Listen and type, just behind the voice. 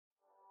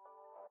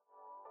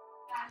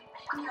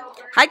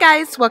Hi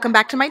guys, welcome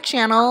back to my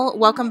channel.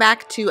 Welcome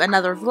back to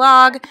another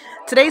vlog.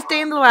 Today's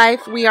day in the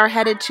life, we are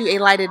headed to a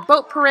lighted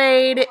boat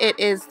parade. It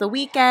is the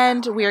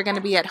weekend. We are going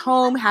to be at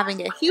home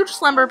having a huge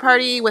slumber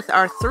party with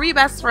our three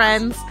best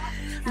friends,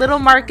 little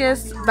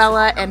Marcus,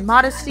 Bella, and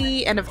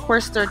Modesty, and of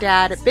course their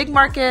dad, Big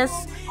Marcus.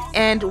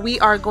 And we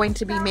are going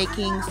to be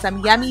making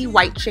some yummy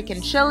white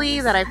chicken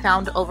chili that I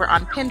found over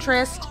on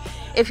Pinterest.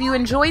 If you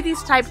enjoy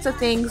these types of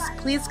things,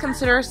 please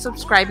consider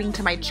subscribing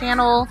to my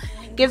channel.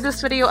 Give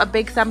this video a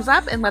big thumbs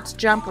up and let's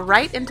jump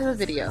right into the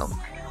video.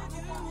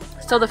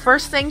 So the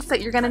first things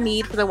that you're going to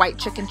need for the white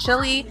chicken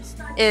chili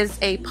is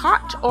a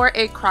pot or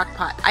a crock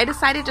pot. I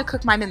decided to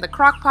cook mine in the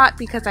crock pot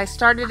because I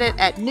started it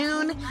at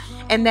noon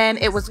and then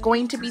it was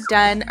going to be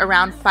done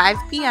around 5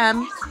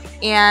 p.m.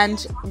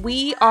 and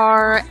we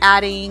are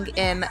adding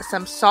in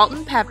some salt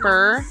and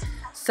pepper,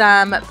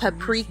 some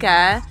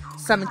paprika,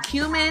 some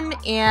cumin,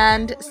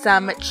 and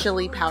some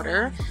chili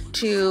powder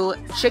to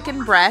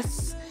chicken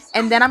breasts.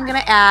 And then I'm going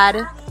to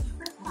add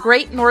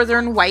Great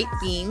Northern white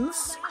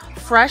beans,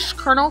 fresh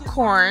kernel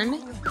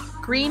corn,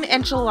 green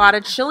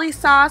enchilada chili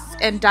sauce,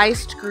 and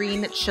diced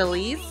green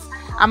chilies.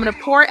 I'm going to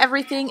pour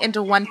everything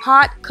into one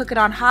pot, cook it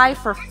on high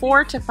for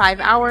 4 to 5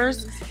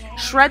 hours,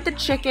 shred the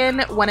chicken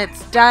when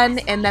it's done,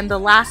 and then the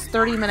last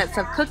 30 minutes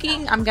of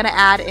cooking, I'm going to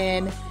add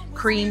in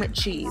cream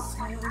cheese.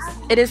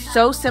 It is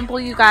so simple,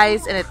 you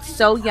guys, and it's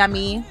so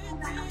yummy.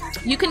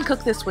 You can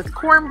cook this with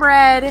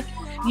cornbread.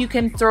 You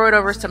can throw it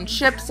over some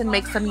chips and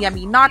make some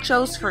yummy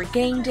nachos for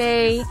game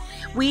day.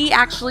 We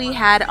actually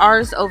had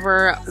ours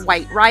over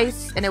white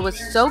rice and it was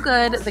so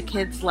good, the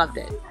kids loved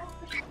it.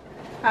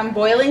 I'm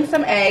boiling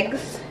some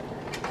eggs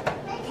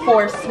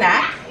for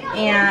snack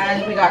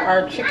and we got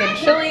our chicken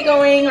chili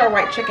going. Our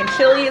white chicken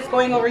chili is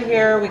going over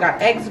here. We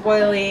got eggs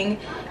boiling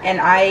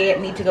and I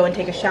need to go and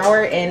take a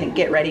shower and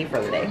get ready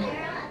for the day.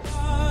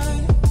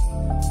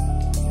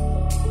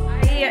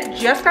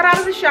 Just got out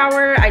of the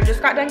shower. I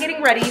just got done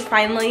getting ready.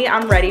 Finally,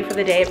 I'm ready for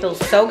the day. It feels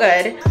so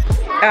good.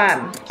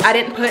 I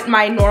didn't put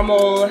my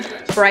normal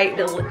bright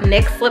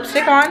NYX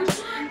lipstick on.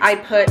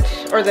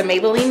 Or the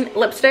Maybelline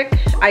lipstick.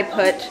 I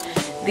put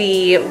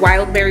the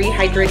Wildberry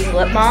Hydrating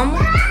Lip Balm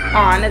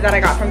on that I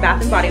got from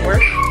Bath & Body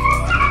Works.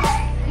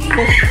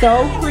 It's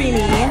so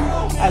creamy.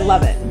 I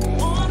love it.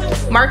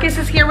 Marcus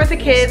is here with the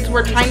kids.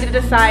 We're trying to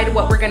decide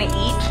what we're gonna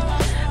eat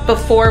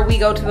before we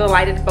go to the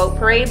lighted boat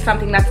parade,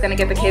 something that's gonna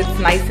get the kids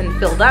nice and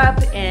filled up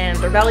and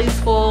their bellies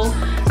full.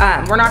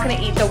 We're not gonna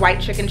eat the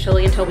white chicken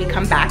chili until we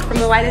come back from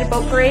the lighted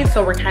boat parade,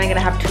 so we're kinda gonna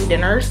have 2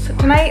 dinners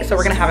tonight. So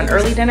we're gonna have an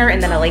early dinner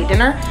and then a late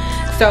dinner.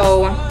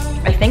 So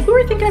I think we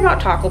were thinking about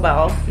Taco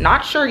Bell,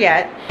 not sure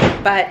yet,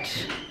 but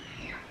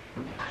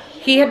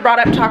he had brought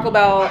up Taco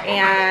Bell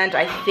and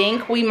I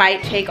think we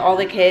might take all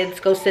the kids,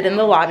 go sit in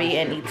the lobby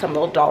and eat some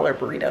little dollar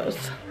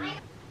burritos.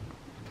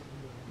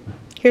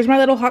 Here's my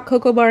little hot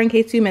cocoa bar in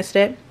case you missed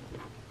it.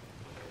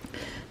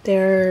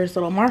 There's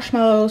little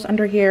marshmallows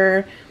under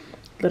here,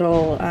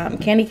 little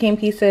candy cane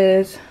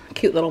pieces,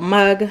 cute little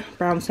mug,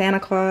 brown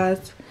Santa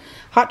Claus,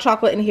 hot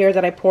chocolate in here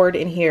that I poured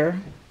in here,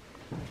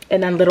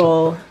 and then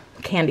little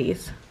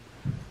candies.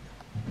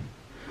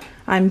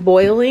 I'm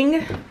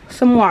boiling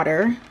some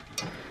water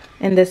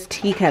in this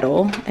tea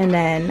kettle, and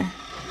then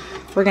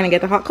we're gonna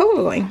get the hot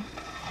cocoa going.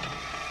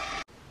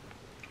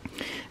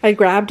 I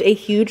grabbed a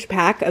huge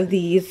pack of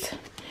these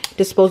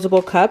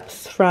disposable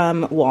cups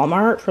from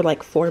Walmart for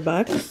like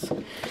 $4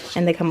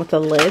 and they come with the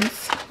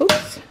lids.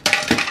 Oops.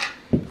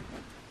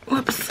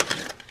 Whoops.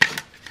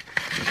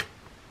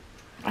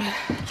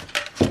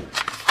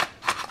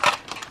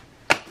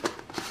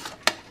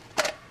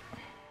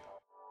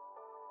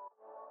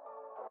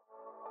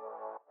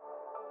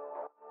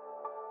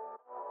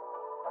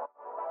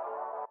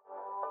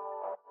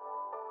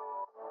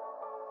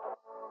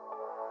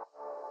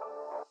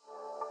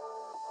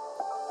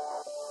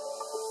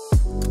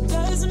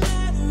 Doesn't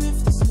matter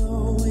if the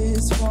snow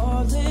is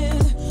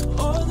falling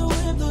or the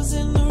windows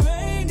in the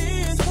rain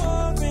is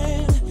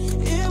pouring.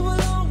 It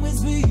will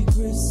always be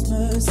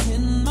Christmas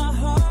in my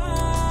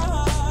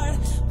heart.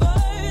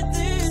 But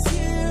this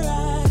year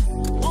I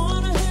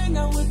wanna hang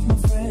out with my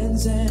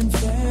friends and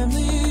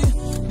family,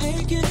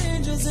 making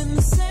angels in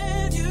the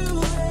sand.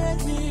 You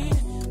and me.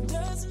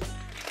 Doesn't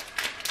matter.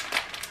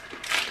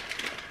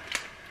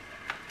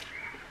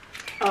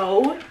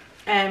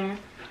 OMG.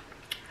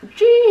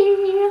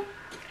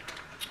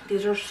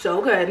 These are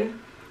so good.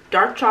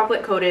 Dark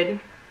chocolate coated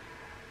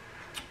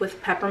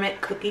with peppermint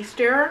cookie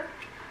stir.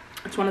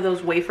 It's one of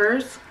those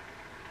wafers.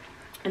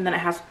 And then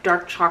it has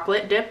dark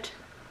chocolate dipped.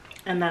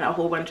 And then a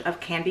whole bunch of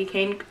candy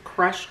cane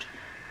crushed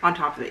on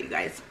top of it, you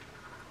guys.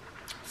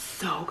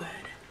 So good.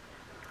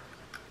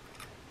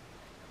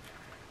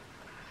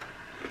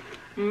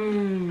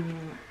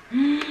 Mmm.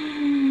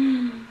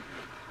 Mmm.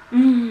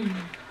 Mmm.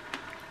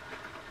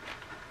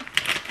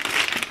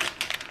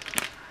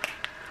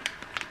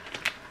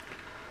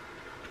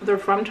 They're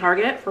from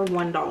Target for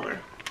 $1.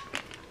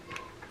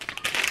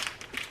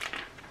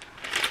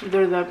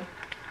 They're the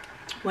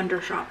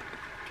Wonder Shop.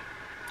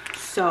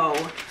 So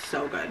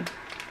good.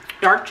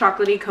 Dark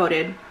chocolatey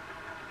coated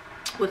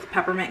with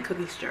peppermint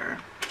cookie stir.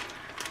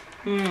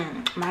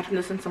 Imagine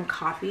this in some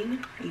coffee.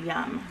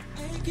 Yum.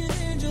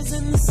 Angels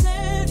in the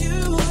sand,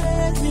 you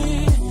and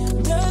me.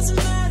 Doesn't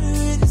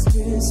matter, it's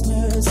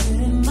Christmas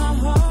in my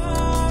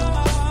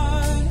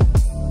heart.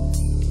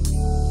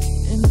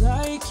 And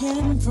I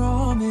can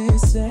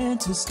promise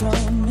Santa's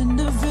coming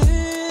to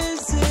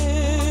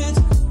visit.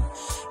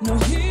 No,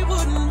 he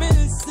wouldn't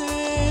miss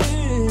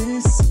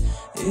this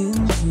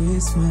in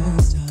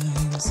Christmas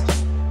times.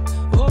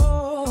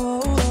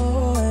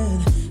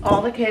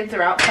 All the kids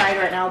are outside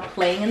right now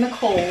playing in the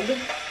cold.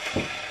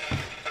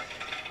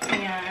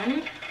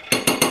 And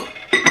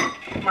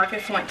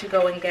Marcus went to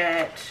go and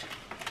get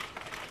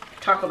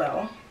Taco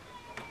Bell.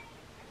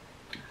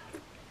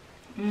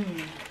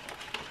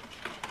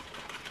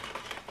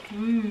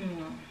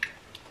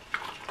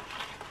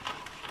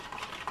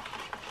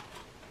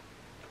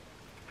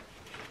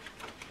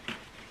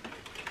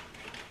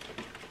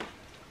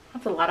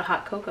 That's a lot of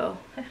hot cocoa.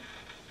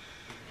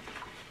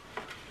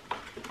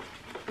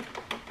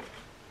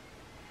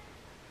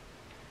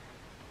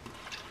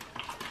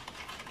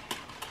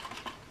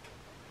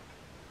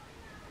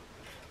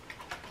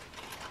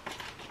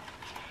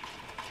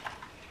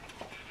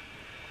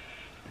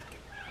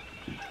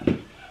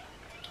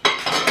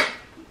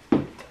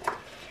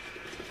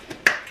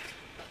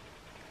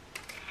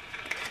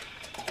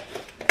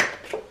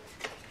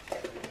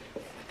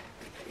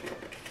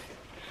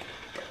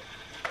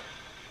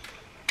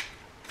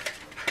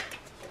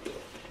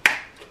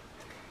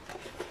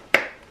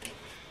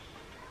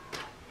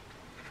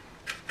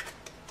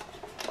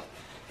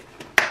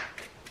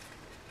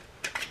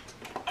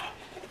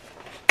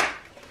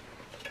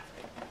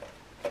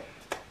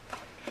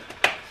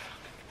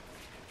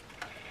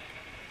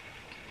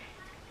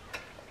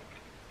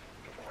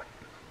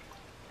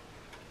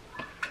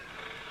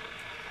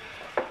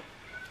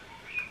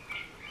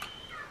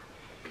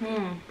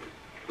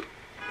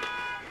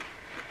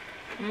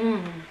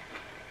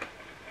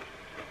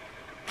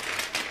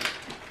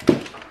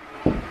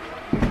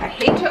 I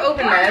hate to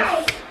open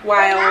this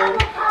while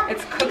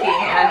it's cooking.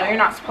 I know you're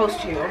not supposed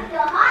to,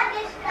 but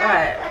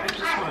I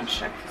just want to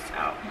check this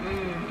out.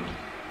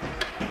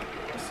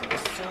 This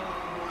looks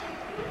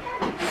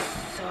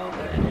so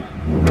good.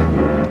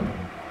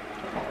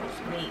 Look at this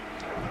meat.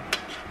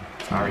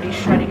 It's already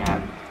shredding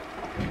up.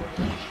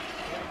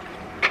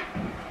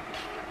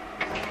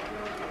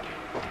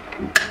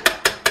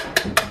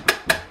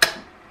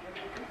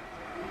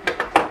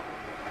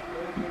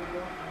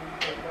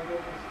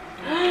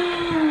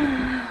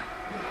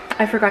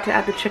 I forgot to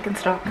add the chicken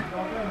stock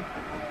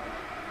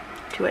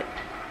to it.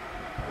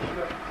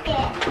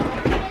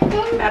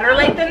 Better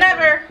late than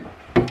never.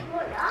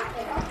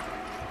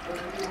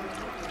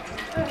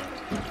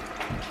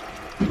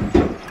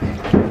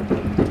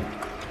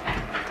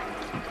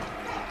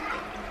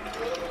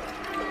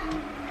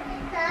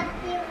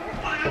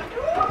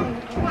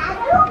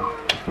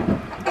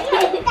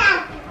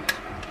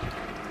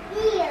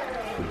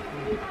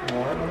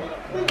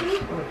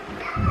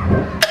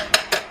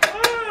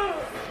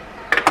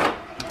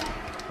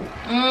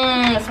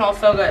 It smells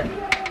so good.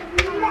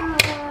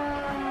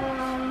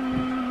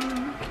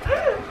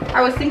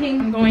 I was thinking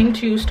I'm going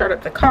to start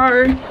up the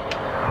car.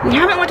 We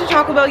haven't went to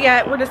Taco Bell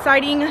yet. We're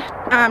deciding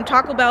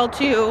Taco Bell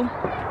to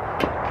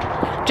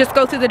just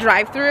go through the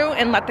drive-thru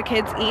and let the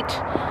kids eat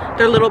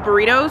their little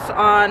burritos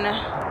on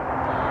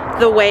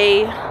the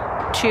way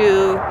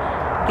to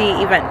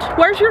the event.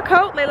 Where's your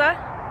coat,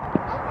 Layla?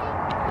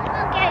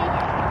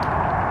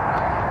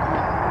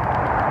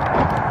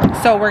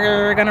 So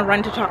we're gonna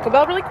run to Taco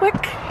Bell really quick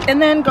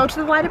and then go to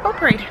the lighted boat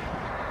parade.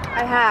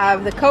 I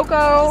have the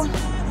cocoa,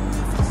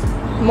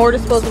 more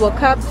disposable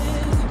cups,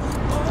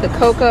 the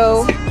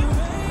cocoa,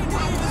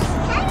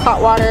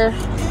 hot water.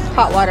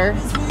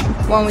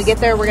 When we get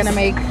there, we're gonna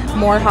make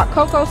more hot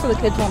cocoa so the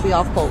kids won't be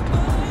all cold.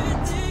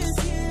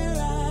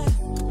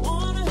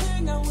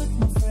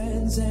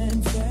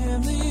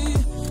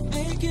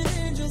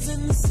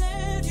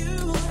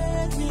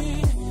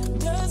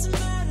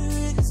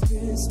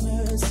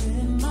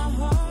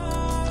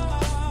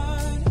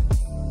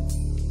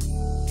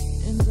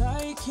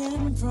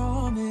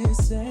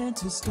 Promise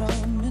Santa's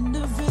coming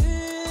to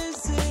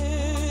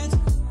visit.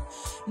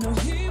 No,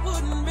 he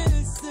wouldn't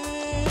miss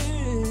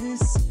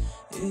this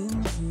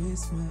in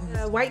Christmas.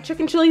 The white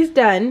chicken chili's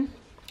done.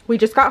 We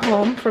just got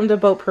home from the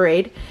boat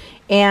parade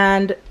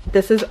and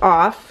this is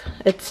off.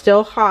 It's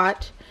still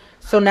hot.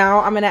 So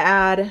now I'm gonna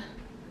add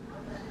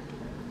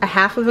a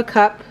half of a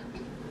cup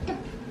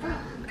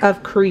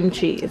of cream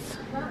cheese.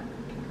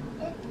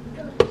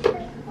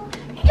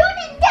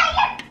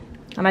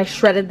 And I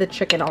shredded the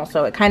chicken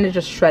also. It kind of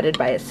just shredded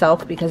by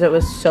itself because it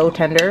was so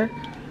tender.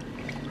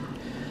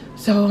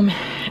 So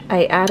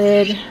I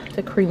added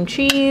the cream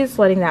cheese,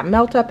 letting that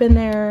melt up in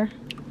there.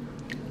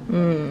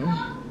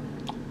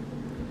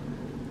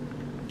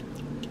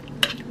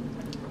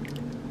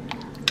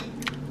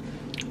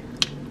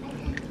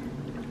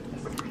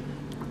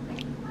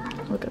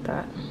 Look at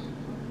that.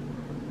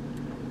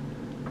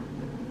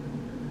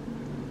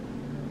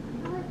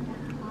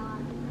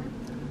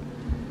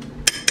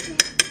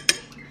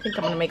 I think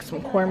I'm gonna make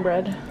some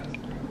cornbread.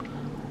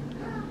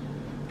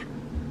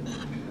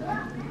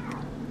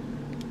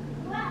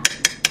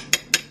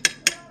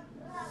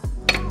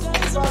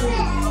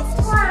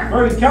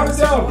 Alright, count it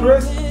down,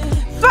 Chris.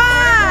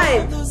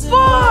 5,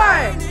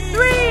 4,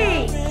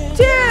 3,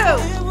 2,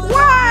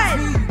 1.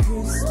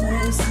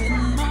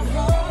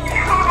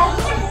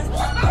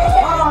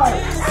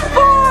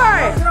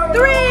 4,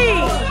 3,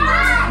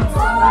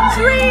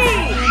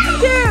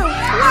 2,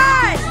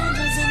 1.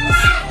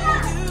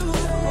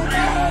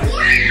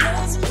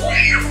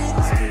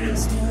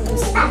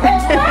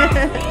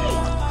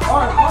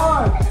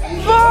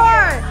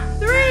 4,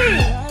 3,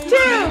 2,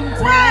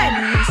 1.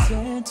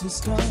 Santa's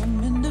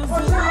coming to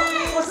visit.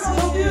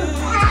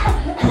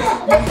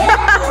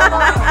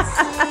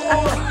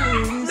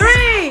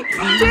 3,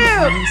 2,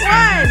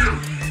 1.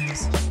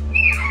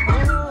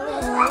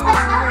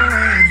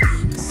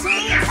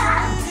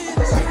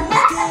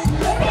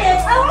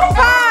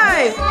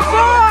 5,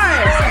 4,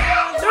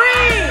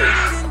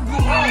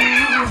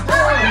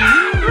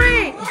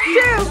 3,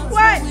 2,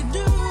 1.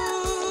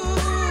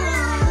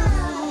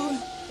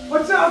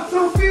 What's up,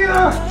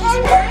 Sophia?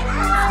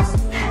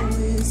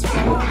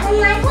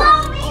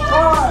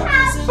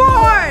 4,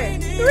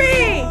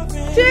 3,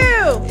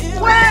 2,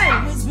 1.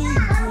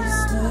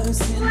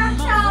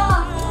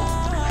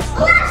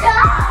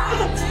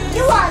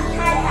 You want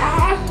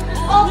that?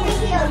 Over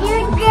here.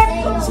 You're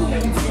different.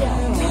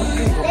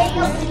 There you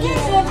go.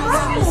 You're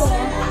different.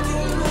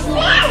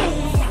 Hey,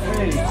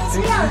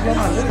 take it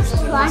on this.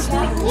 Watch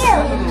you.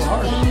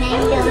 And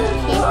then go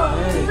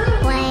this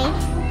way.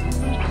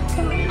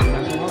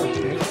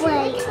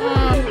 Wait,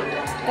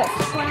 this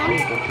one.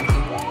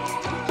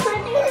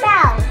 Put it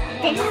out.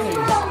 This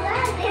one.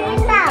 Put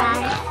it out.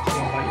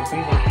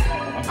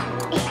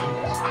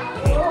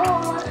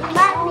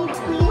 Let me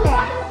clean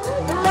it.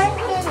 Let's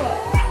get it.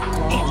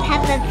 It's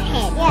Peppa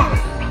Pig. Yeah.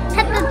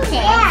 Peppa Pig.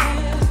 Yeah.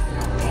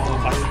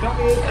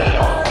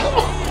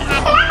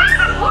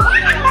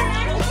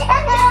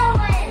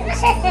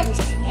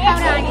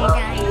 Hold on, you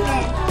guys.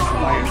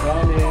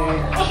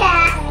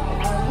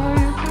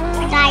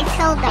 Guys,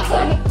 hold on.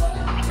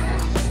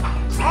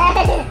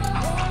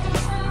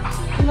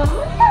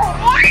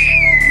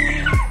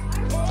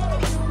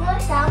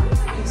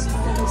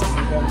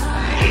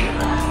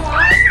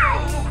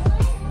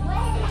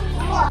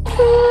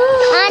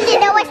 Andy,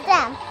 know what's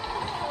them?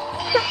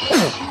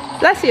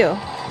 Bless you.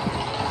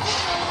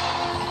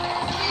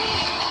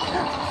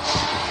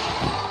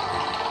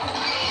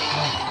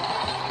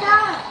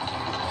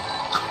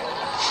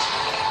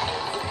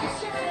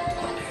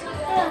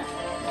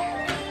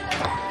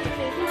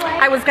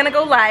 I was gonna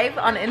go live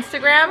on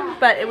Instagram,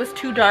 but it was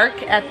too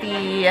dark at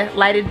the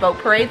lighted boat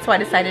parade, so I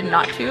decided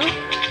not to.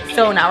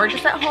 So now we're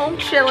just at home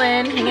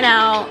chilling, hanging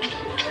out,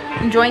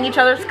 enjoying each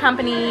other's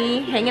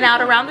company, hanging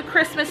out around the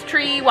Christmas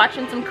tree,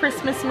 watching some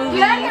Christmas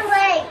movies.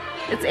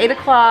 It's 8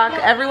 o'clock.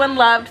 Everyone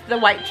loved the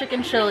white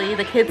chicken chili.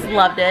 The kids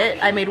loved it.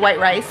 I made white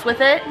rice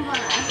with it,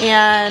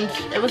 and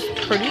it was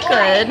pretty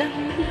good.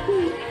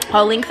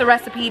 I'll link the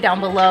recipe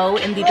down below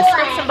in the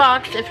description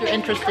box if you're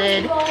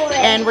interested.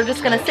 And we're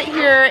just gonna sit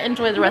here,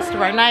 enjoy the rest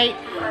of our night.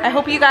 I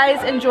hope you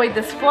guys enjoyed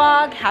this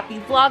vlog.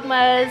 Happy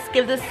Vlogmas.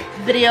 Give this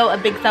video a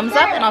big thumbs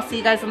up, and I'll see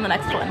you guys in the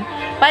next one.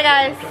 Bye,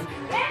 guys.